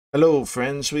Hello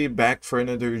friends, we back for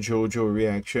another JoJo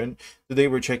reaction. Today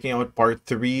we're checking out part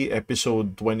 3,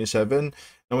 episode 27.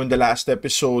 Now in the last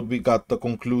episode, we got the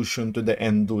conclusion to the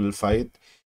end duel fight.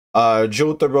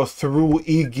 Jotaro threw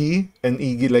Iggy, and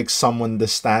Iggy like summoned the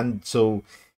stand, so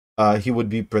he would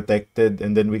be protected.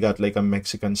 And then we got like a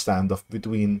Mexican standoff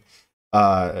between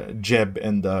Jeb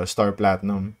and Star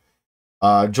Platinum.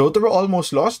 Jotaro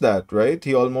almost lost that, right?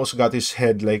 He almost got his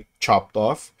head like chopped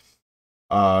off.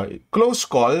 Close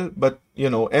call, but you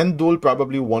know, Endul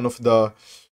probably one of the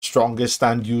strongest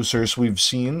stand users we've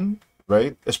seen,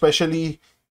 right? Especially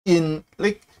in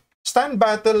like stand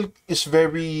battle is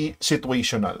very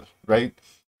situational, right?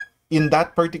 In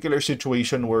that particular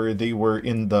situation where they were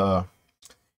in the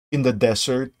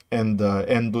desert, and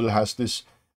Endul has this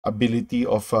ability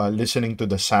of listening to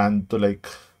the sand to like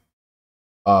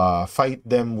fight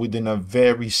them within a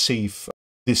very safe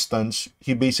distance.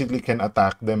 He basically can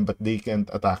attack them, but they can't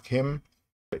attack him.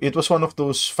 It was one of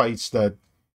those fights that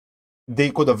they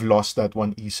could have lost that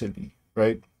one easily,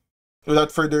 right?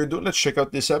 Without further ado, let's check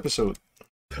out this episode.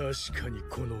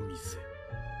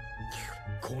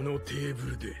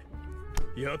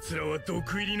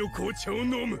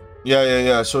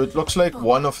 Yeah. So it looks like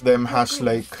one of them has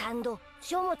like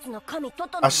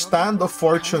a stand of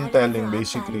fortune telling,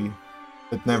 basically.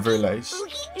 It never lies.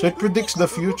 So it predicts the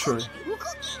future.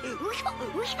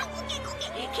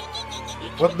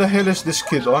 What the hell is this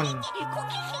kid on?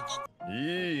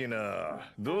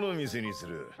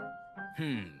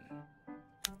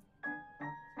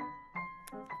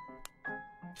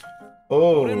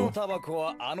 Oh.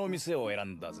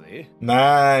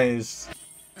 Nice.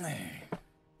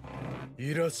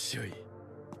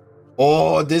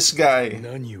 Oh, this guy.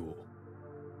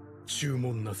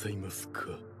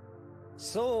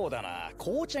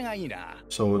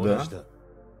 Soda.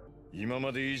 今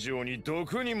まで以上に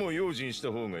毒にも用心し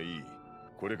た方がいい。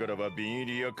これからは瓶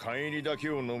入りや缶入りだけ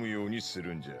を飲むようにす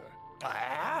るんじゃ。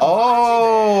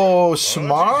Oh,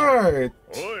 smart.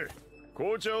 おい、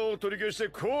紅茶を取り消して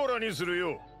コーラにする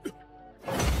よ。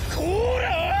コー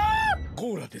ラ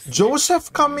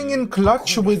？Joseph coming in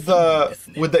clutch with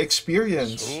the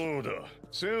experience.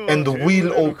 And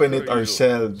we'll open it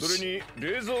ourselves. それに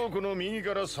冷蔵庫の右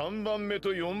から3番目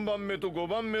と4番目と5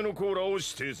番目のコーラを指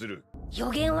定する。予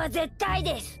言は絶対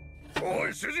です。お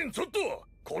い主人、ちょっと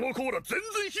このコーラ全然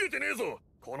冷えてねえぞ。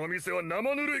この店は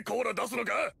生ぬるいコーラ出すの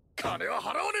か？金は払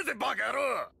わねえぜバカ野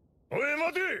郎。おい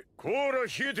待て、コーラ冷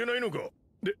えてないのか？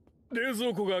冷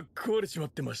蔵庫が壊れちまっ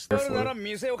てました。なら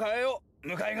店を変えよう。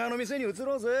向かい側の店に移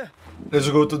ろうぜ。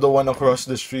 Let's go to the one across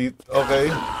the street. Okay.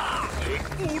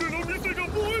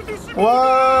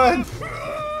 What?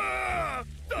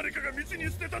 誰かが道に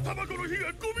捨てたタバコの火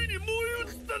がゴミに燃え移っ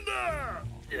たんだ。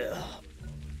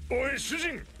おい主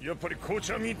人、やっぱり紅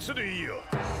茶3つでいいよ。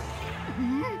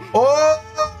Oh!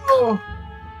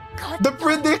 The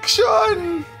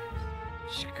prediction!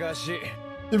 しかし、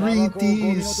 3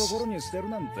 T's.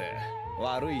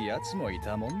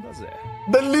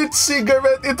 The lit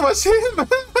cigarette, it was him!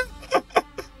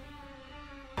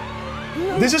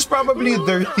 This is probably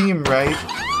their theme, right?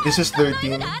 This is their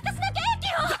theme.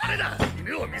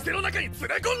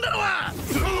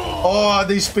 Oh,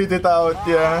 they spit it out,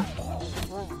 yeah.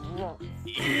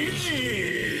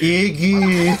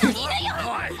 Iggy.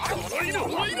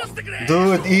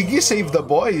 Dude, Iggy saved the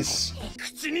boys.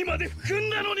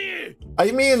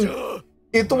 I mean,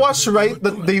 it was right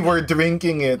that they were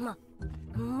drinking it.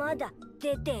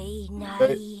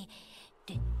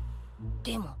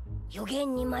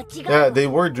 Yeah, they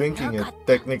were drinking it,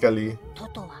 technically.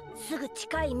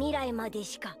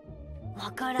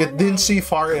 It didn't see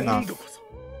far enough.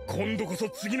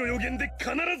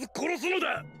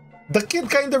 The kid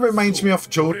kinda reminds me of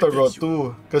Jotaro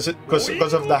too,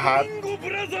 because of the hat.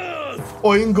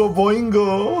 Oingo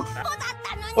Boingo!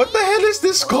 What the hell is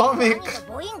this comic?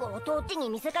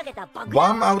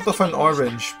 Bomb out of an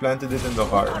orange, planted it in the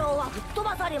car.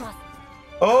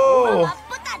 Oh!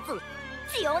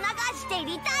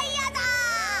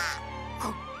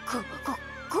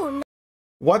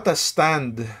 What a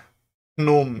stand.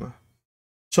 Gnome.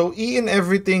 So E in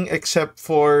everything except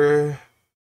for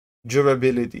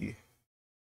durability.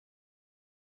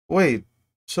 Wait,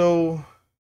 so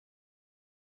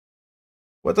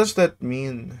what does that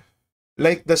mean?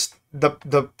 Like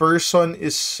the person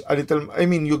is a little, I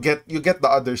mean, you get the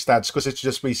other stats because it's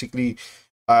just basically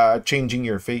changing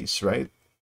your face, right?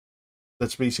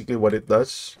 That's basically what it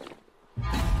does.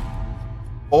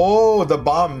 Oh, the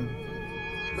bomb.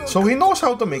 So he knows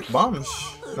how to make bombs.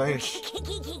 Nice.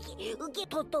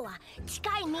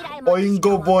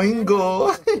 Oingo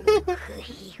Boingo.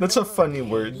 That's a funny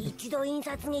word. 一度印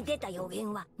刷に出た予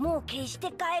言はもう決して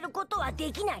変えることは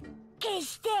できない。決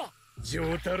して。丈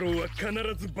太郎は必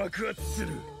ず爆発する。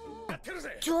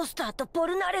ジョースターとポ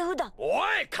ルナレフだ。おい、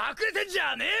隠れてんじ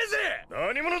ゃねえぜ。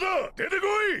何者だ、出てこ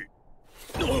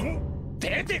い。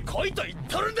出てこいと言っ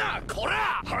とるんだ、こ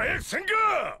ら。早くせん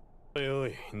か。おいお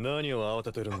い、何を慌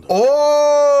ててるんだ。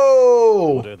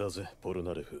Oh! 俺だぜ、ポル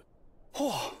ナレフ。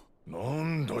はあ、な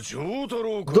んだ、丈太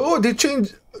郎か。Dude, they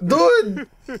changed. Dude,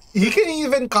 he can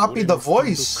even copy the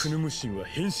voice. クヌムシンは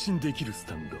変身できるス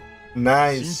タンド。身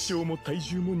Nice. 長も体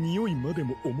重も匂いまで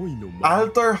も重いのも。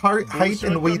Alter height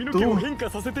and weight 髪の毛を too. 変化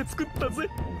させて作ったぜ。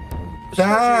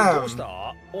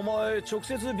 Damn. お前直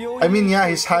接病院 I mean, yeah,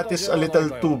 his hat is a little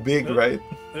too big, right?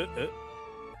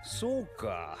 そう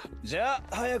か。じゃ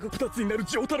あ早く二つになる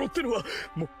丈太郎ってのは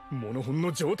モノホン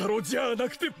の丈太郎じゃな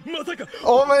くてまさか。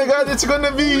 Oh my god, it's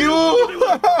gonna be you!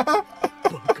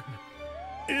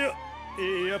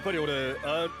 やっぱり俺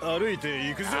歩いて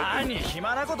行くぜ。何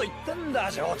暇なこと言ってんだ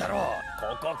丈太郎。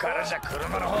ここからじゃ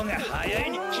車の方が早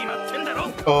いに決まってんだろ。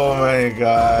 Oh my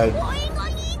god. ボインゴ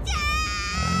兄ち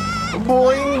ゃん。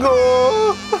 Boingo!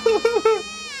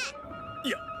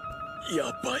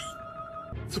 やばい。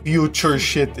 Future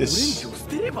shit is. 捨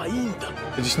てればいいんだ。 I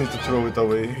just need to throw it とり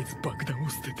away. あえず爆弾を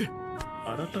捨てて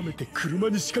改めて車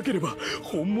に仕掛ければ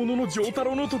本物の丈太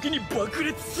郎の時に爆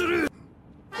裂する。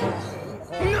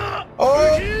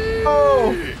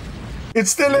 Oh!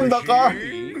 It's still in the car.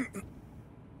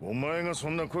 お前がそ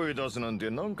んな声出すなんて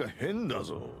なんか変だ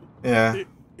ぞ。 Yeah.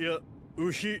 いや、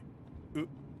ウヒ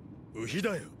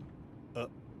だよ。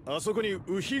あそこに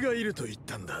ウヒがいると言っ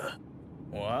たんだ。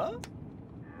わ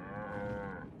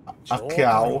A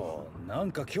cow. な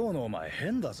んか今日のお前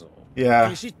変だぞ。Yeah.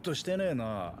 ピシッとしてねえ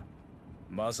な。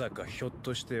まさかひょっ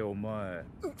としてお前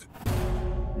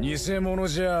偽物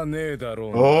じゃねえだろ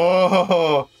うな。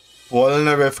 Oh!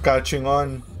 Walnaref catching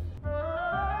on.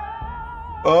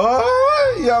 Oh!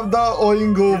 You have the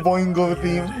Oingo Boingo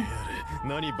theme.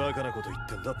 何バカなこと言っ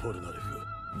てんだポルナレフ。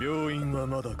病院は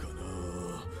まだか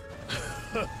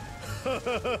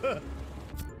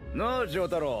な。なあ丈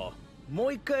太郎、も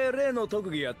う一回例の特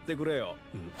技やってくれよ。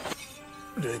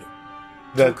例の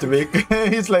That trick.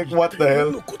 He's like, what the の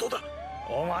hell? ことだ。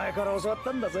お前から教わっ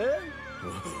たんだぜ。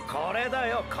これだ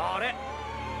よ、これ。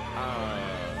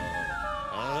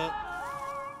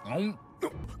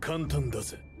簡単だ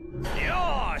ぜ。よ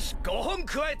ーし、5本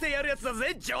加えてやるやつだ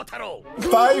ぜ、丈太郎。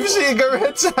 5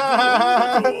 cigarettes!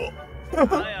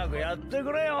 早くやって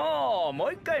くれよ。も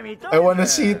う一回見たい、ね。 I wanna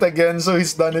see it again, so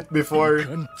he's done it before.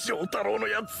 丈太郎の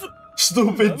やつ。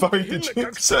 Stupid party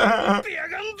tricks. やがん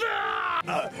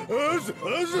だ。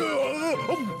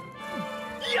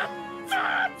やった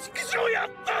ー、畜生やっ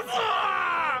たぞ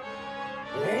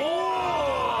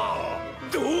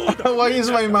ー。どうだ。 Why is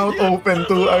my mouth open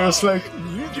too? I was like,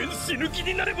 人間死ぬ気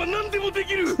になれば何でもで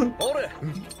きる。俺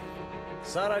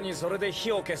さらにそれで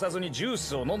火を消さずにジュー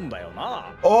スを飲んだよ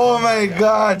な。 oh my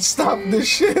god, stop this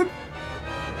shit.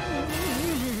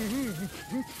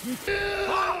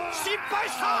 失敗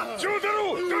した。丈太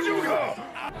郎、大丈夫か。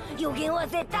予言は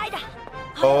絶対だ。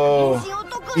 Oh,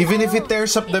 even if it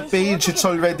tears up the page, it's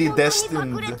already 爆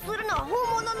destined. 裂するのは本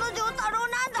物の丈太郎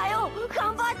なんだよ。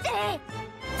頑張って。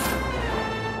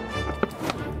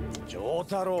丈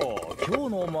太郎、今日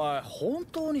のお前本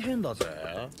当に変だぜ。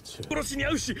殺しに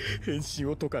合うし、変身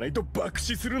を解かないと爆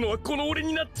死するのはこの俺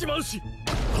になっちまうし。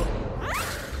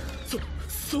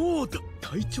そうだ、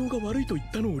体調が悪いと言っ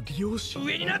たのを利用し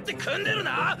上になって組んでる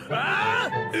な。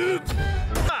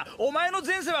お前の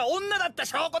前世は女だった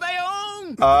証拠だよ。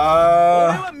俺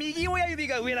Ah, は右親指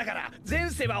が上だから前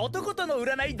世は男との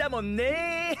占いだもん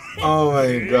ね。 oh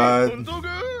my 本 god. 当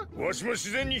か。わしも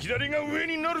自然に左が上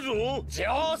になるぞ。ジ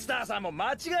ョースターさんも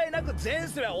間違いなく前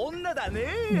世は女だね。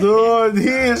 Dude,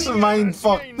 he is mind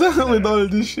fucked with all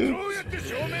this ど shit. うやって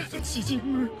証明する。縮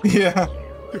む。 Yeah.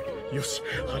 よし、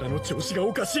腹の調子が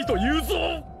おかしいと言う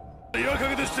ぞ。矢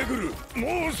陰でしてくる。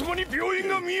もうそこに病院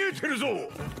が見えてるぞ。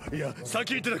いや、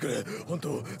先行っててくれ。本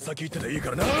当、先行ってていい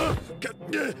からな。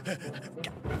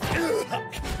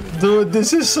 Dude,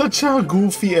 this is such a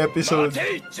goofy episode. 待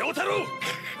て、丈太郎。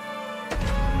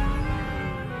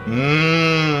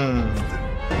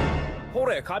 ほ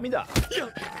れ紙だ。やっ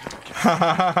た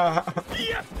ー。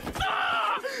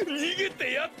逃げ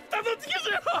てやったぞ、チキシ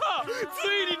ョー。つ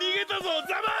いに逃げたぞ、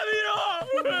ざまみろ。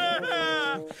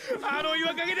あの岩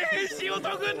陰で変身を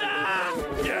解くんだ。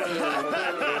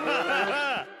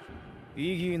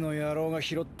イギーの野郎が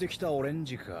拾ってきたオレン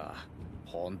ジか。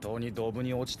本当にドブ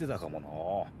に落ちてたかもな。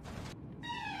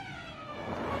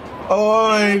Oh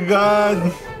my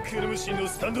god. クルムシンの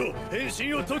スタンド変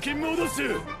身を時に戻す。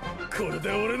これ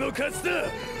で俺の勝ちだ。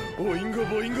オインゴ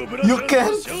ボインゴブラザー You ズの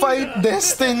can't 勝利だ。 fight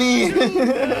destiny.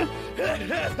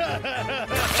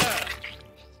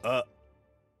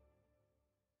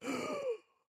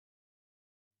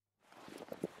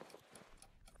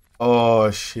 Oh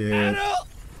shit.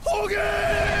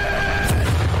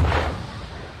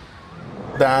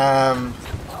 Damn.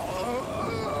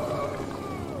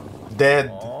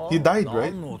 Dead. He died,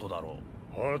 right?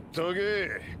 ほっとけ。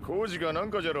工事がな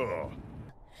んかじゃろ。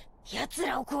奴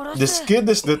らを殺 This す。 kid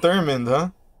is determined,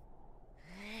 huh?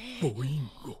 ボイン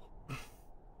ゴ。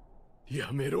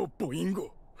やめろ、ボイン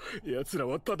ゴ。奴ら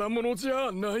はただものじ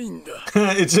ゃないんだ。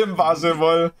It's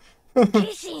impossible.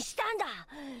 決心したんだ。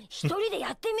一人で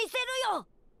やってみせるよ。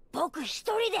僕一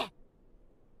人で。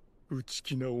内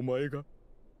気なお前が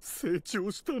成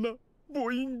長したな、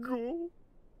ボインゴ。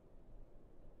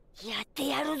やって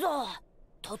やるぞ。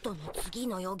トトの次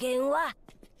の予言は。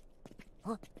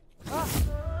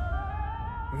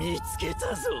見つけ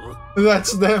たぞ。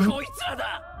 That's them. こいつら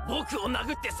だ。僕を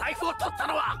殴って財布を取った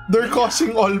のは。 They're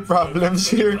causing all problems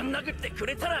here. 殴ってく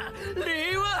れたら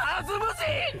礼は弾む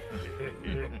ぜ。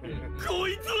こ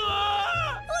いつは。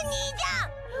お兄ちゃ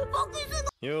ん、僕す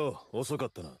ごよう、遅かっ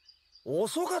たな。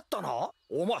遅かったな。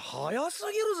お前早す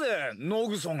ぎるぜ、ノ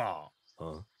グソが。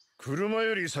車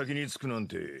より先に着くなん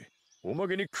て、おま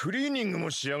けにクリーニング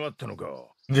もしやがったのか。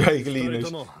 Dry 二人 cleaners.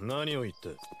 とも何を言って。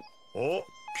お、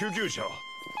救急車。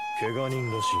怪我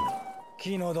人らしいな。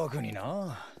気の毒に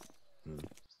な。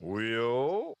おや、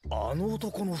あの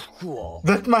男の服は。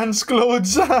 That man's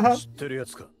clothes. 知ってるや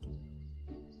つか。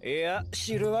いや、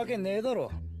知るわけねえだ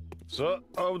ろ。さ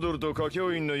あ、アブドルと歌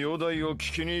教員の容体を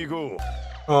聞きに行こ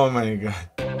う。 Oh my god.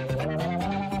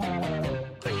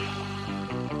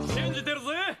 信じてるぜ。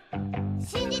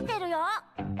信じてるよ。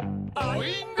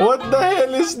 What the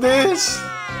hell is this?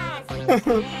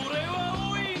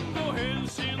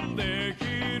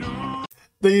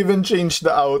 They even changed the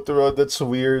outro. That's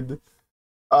weird.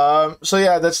 So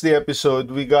yeah, that's the episode.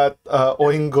 We got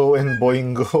Oingo and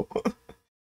Boingo.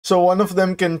 So one of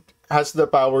them has the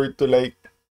power to like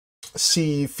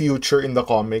see future in the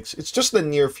comics. It's just the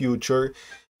near future,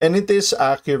 and it is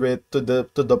accurate to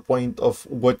the point of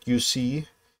what you see.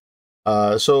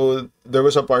 So there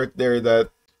was a part there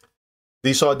that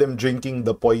they saw them drinking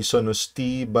the poisonous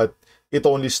tea, but it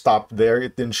only stopped there.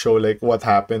 It didn't show like what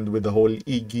happened with the whole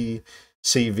Iggy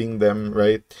saving them,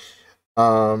 right?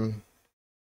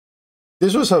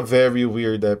 This was a very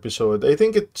weird episode. I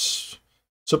think it's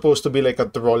supposed to be like a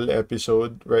troll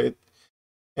episode, right?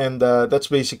 And that's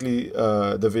basically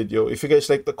the video. If you guys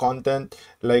like the content,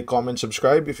 like, comment,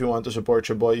 subscribe. If you want to support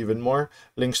your boy even more,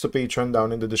 links to Patreon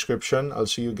down in the description. I'll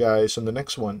see you guys on the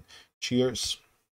next one. Cheers.